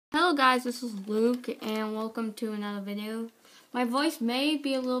Hello guys, this is Luke and welcome to another video. My voice may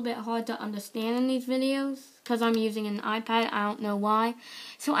be a little bit hard to understand in these videos because I'm using an iPad, I don't know why.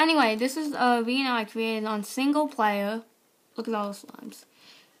 So anyway, this is a arena I created on single player. Look at all the slimes.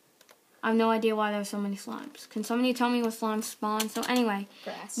 I have no idea why there are so many slimes. Can somebody tell me what slimes spawn? So anyway,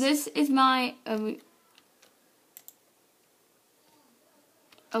 Grass. this is my...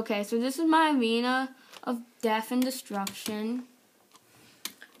 Okay, so this is my arena of death and destruction.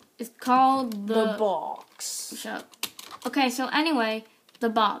 It's called the box. Shut up. Okay, so anyway, the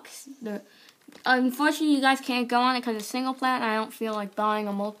box. Unfortunately, you guys can't go on it because it's single player, and I don't feel like buying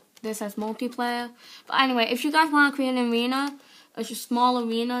this as multiplayer. But anyway, if you guys want to create an arena, a small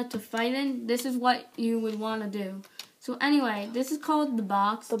arena to fight in, this is what you would want to do. So anyway, this is called the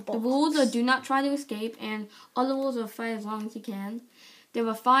box. The rules are do not try to escape, and other rules are fight as long as you can. There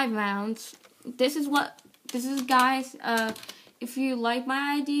are 5 rounds. This is guys. If you like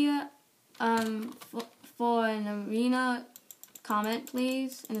my idea for an arena, comment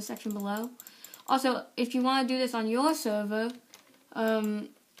please in the section below. Also, if you want to do this on your server,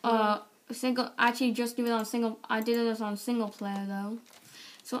 actually just do it on single. I did this on single player though.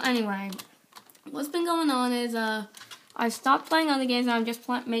 So anyway, what's been going on is I stopped playing other games and I'm just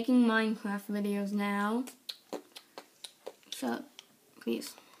making Minecraft videos now. So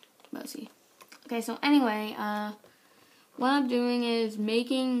please, mercy. Okay, so anyway, what I'm doing is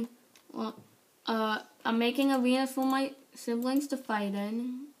making, I'm making arenas for my siblings to fight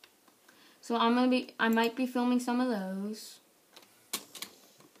in. So I might be filming some of those.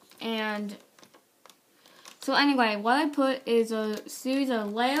 And so anyway, what I put is a series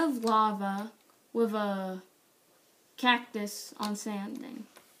of layer of lava with a cactus on sanding.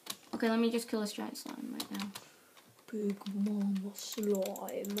 Okay, let me just kill this giant slime right now. Big mama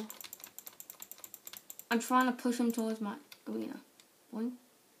slime. I'm trying to push him towards my arena. One.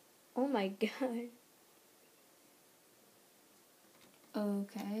 Oh my god.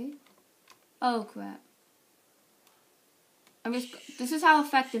 Okay. Oh crap. This is how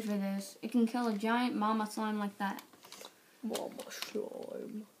effective it is. It can kill a giant mama slime like that. Mama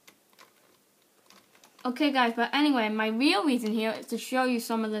slime. Okay guys, but anyway, my real reason here is to show you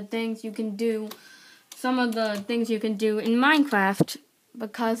some of the things you can do. Some of the things you can do in Minecraft.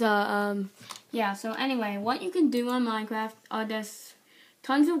 Because, yeah, so anyway, what you can do on Minecraft are there's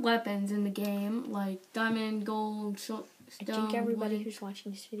tons of weapons in the game, like diamond, gold, stone, I think everybody who's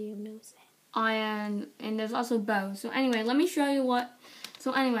watching this video knows that. Iron, and there's also bows. So anyway, let me show you what,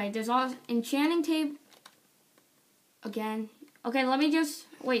 so anyway, there's also enchanting table, again. Okay, let me just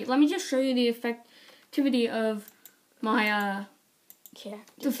show you the effectivity of my,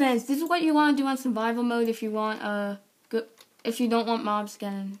 defense. This is what you want to do on survival mode if you want, if you don't want mobs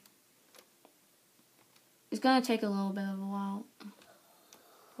getting. It's gonna take a little bit of a while.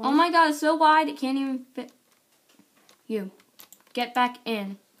 What? Oh my god, it's so wide it can't even fit. You. Get back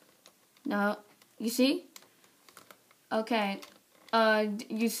in. No. You see? Okay.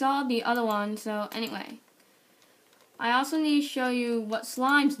 You saw the other one, so anyway. I also need to show you what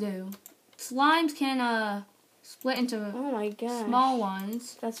slimes do. Slimes can, split into small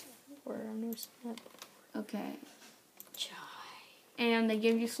ones. That's where I've never seen that. Okay. And they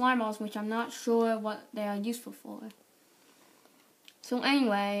give you slime balls, which I'm not sure what they are useful for. So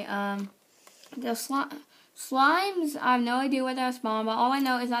anyway, the slimes, I have no idea where they're spawned, but all I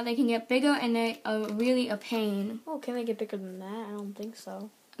know is that they can get bigger and they are really a pain. Oh, can they get bigger than that? I don't think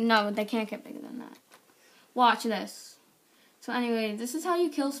so. No, they can't get bigger than that. Watch this. So anyway, this is how you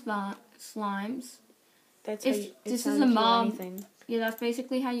kill slimes. That's how you, this is a mob. Anything. Yeah, that's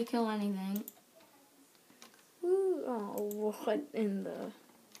basically how you kill anything. Oh, what in the...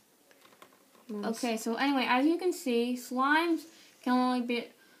 Okay, so anyway, as you can see, slimes can only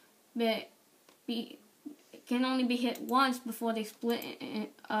be hit once before they split.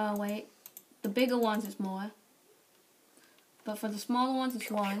 Wait, the bigger ones is more, but for the smaller ones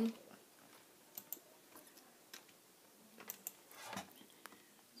it's 1.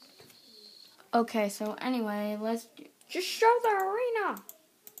 Okay, so anyway, let's just show the arena.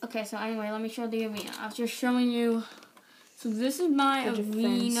 Okay, so anyway, let me show the arena. I was just showing you. So this is my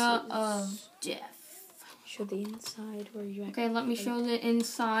arena of death. Show the inside where you. Okay, let me show the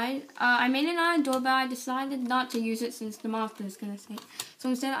inside. I made an iron door, but I decided not to use it since the monster is gonna escape. So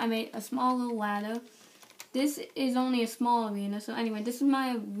instead, I made a small little ladder. This is only a small arena. So anyway, this is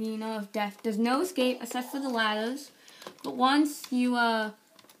my arena of death. There's no escape except for the ladders. But once you might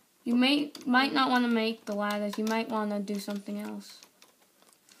not want to make the ladders. You might want to do something else.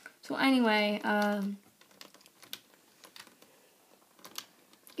 So anyway,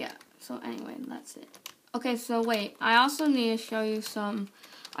 yeah, so anyway, that's it. Okay, so wait, I also need to show you some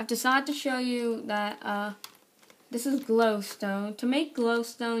I've decided to show you that this is glowstone. To make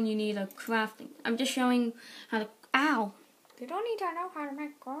glowstone, you need a crafting. I'm just showing how to. Ow. You don't need to know how to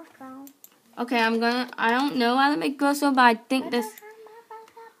make glowstone. Okay, I don't know how to make glowstone, but I think this.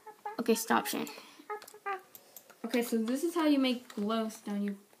 Okay, stop, Shane. Okay, so this is how you make glowstone.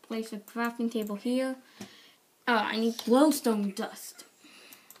 You place a crafting table here. Oh, I need glowstone dust.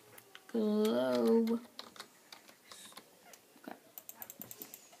 Glow. Okay.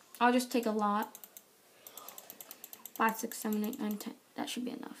 I'll just take a lot. 5, 6, 7, 8, 9, 10. That should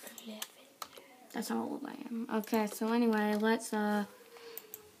be enough. That's how old I am. Okay, so anyway, let's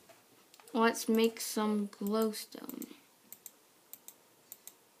make some glowstone.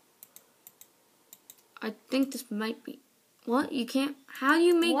 I think this might be. What? You can't. How do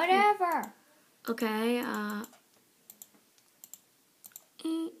you make? Whatever. Okay.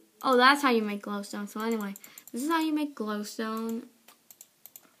 Oh, that's how you make glowstone. So anyway, this is how you make glowstone.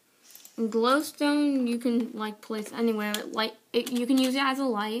 And glowstone you can like place anywhere. You can use it as a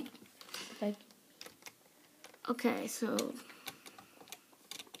light. Okay, so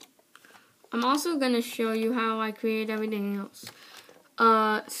I'm also gonna show you how I create everything else.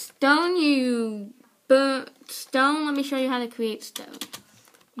 Stone. Let me show you how to create stone.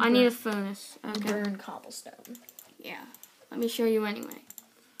 I need a furnace. Okay. Burn cobblestone. Yeah. Let me show you anyway.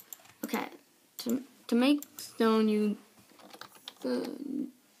 Okay. To make stone, you.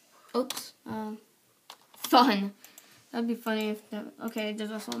 Oops. Fun. That'd be funny if. Okay.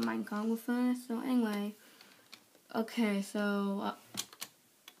 There's also a Minecraft with furnace. So anyway. Okay. So.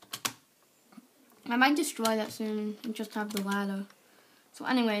 I might destroy that soon and just have the ladder. So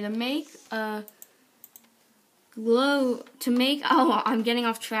anyway, to make oh, I'm getting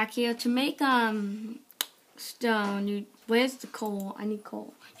off track here. To make stone, where's the coal? I need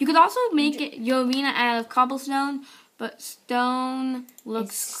coal. You could also make your arena out of cobblestone, but stone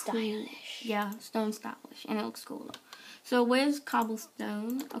looks stylish. Cool. Yeah, stone's stylish, and it looks cooler. So where's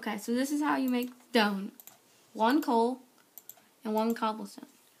cobblestone? Okay, so this is how you make stone. 1 coal and 1 cobblestone.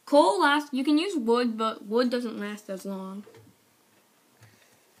 Coal lasts. You can use wood, but wood doesn't last as long.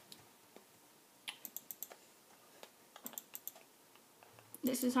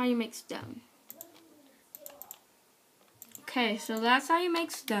 This is how you make stone. Okay, so that's how you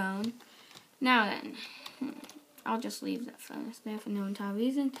make stone. Now then, I'll just leave that furnace there for no entire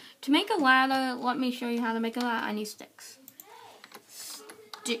reason. To make a ladder, let me show you how to make a ladder. I need sticks.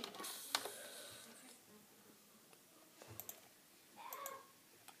 Sticks.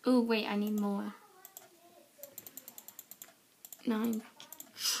 Oh, wait, I need more. 9,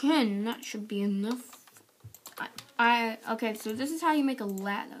 10, that should be enough. Okay, so this is how you make a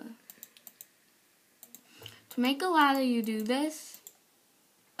ladder. To make a ladder, you do this.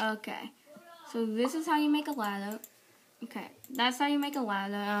 Okay, so this is how you make a ladder. Okay, that's how you make a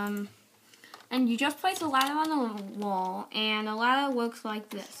ladder. And you just place a ladder on the wall, and a ladder works like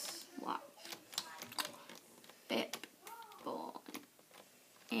this. Watch.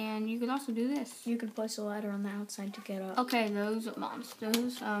 And you can also do this. You can place a ladder on the outside to get up. Okay, those are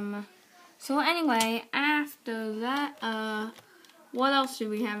monsters. So anyway, after that, what else do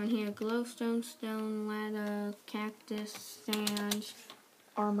we have in here? Glowstone, stone, ladder, cactus, sand.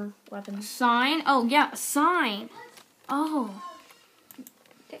 Armor, weapons. Sign? Oh, yeah, a sign. Oh.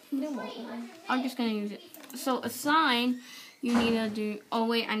 I'm just going to use it. So a sign, you need to do... Oh,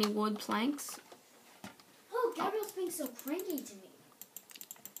 wait, I need wood planks. Oh, Gabriel's being so cranky to me.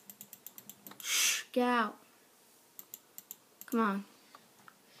 Shh, get out. Come on.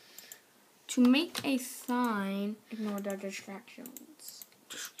 To make a sign... Ignore the distractions.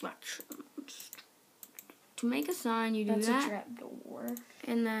 To make a sign, you do that. That's a trap door.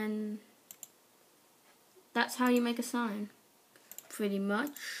 And then... That's how you make a sign. Pretty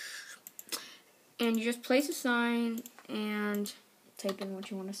much. And you just place a sign and... Type in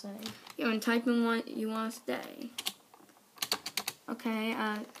what you want to say. Yeah, and type in what you want to say. Okay,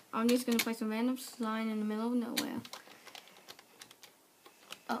 I'm just going to place a random sign in the middle of nowhere.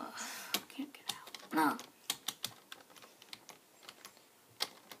 Ugh. Can't get out.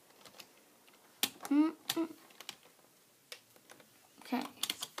 No. Okay.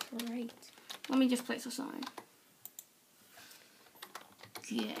 Great. Let me just place a sign.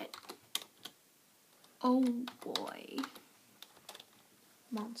 Get. Oh boy.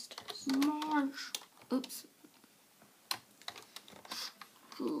 Monsters. March. Oops.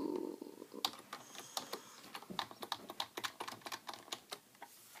 Ooh.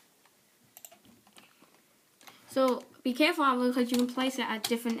 So be careful because you can place it at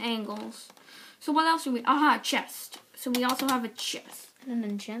different angles. So what else do we? Aha, chest. So we also have a chest. An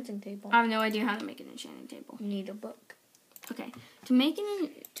enchanting table. I have no idea how to make an enchanting table. You need a book. Okay. To make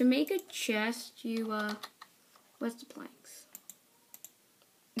a chest, you where's the planks?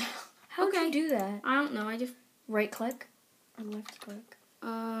 How would Okay. you do that? I don't know. I just Right click or left click?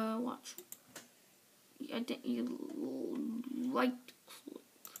 watch. You right click.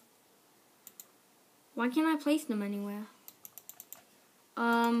 Why can't I place them anywhere?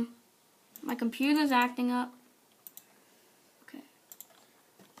 My computer's acting up. Okay.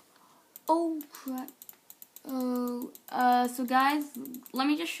 Oh crap. Oh, so guys, let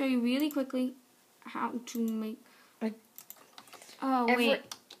me just show you really quickly how to make. Oh wait,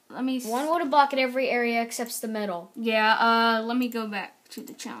 let me. One wooden block in every area except the middle. Yeah. Let me go back to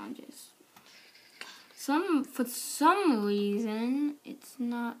the challenges. For some reason it's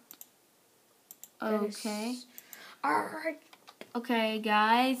not. Okay. Alright. Okay,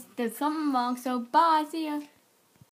 guys, there's something wrong. So bye. See ya.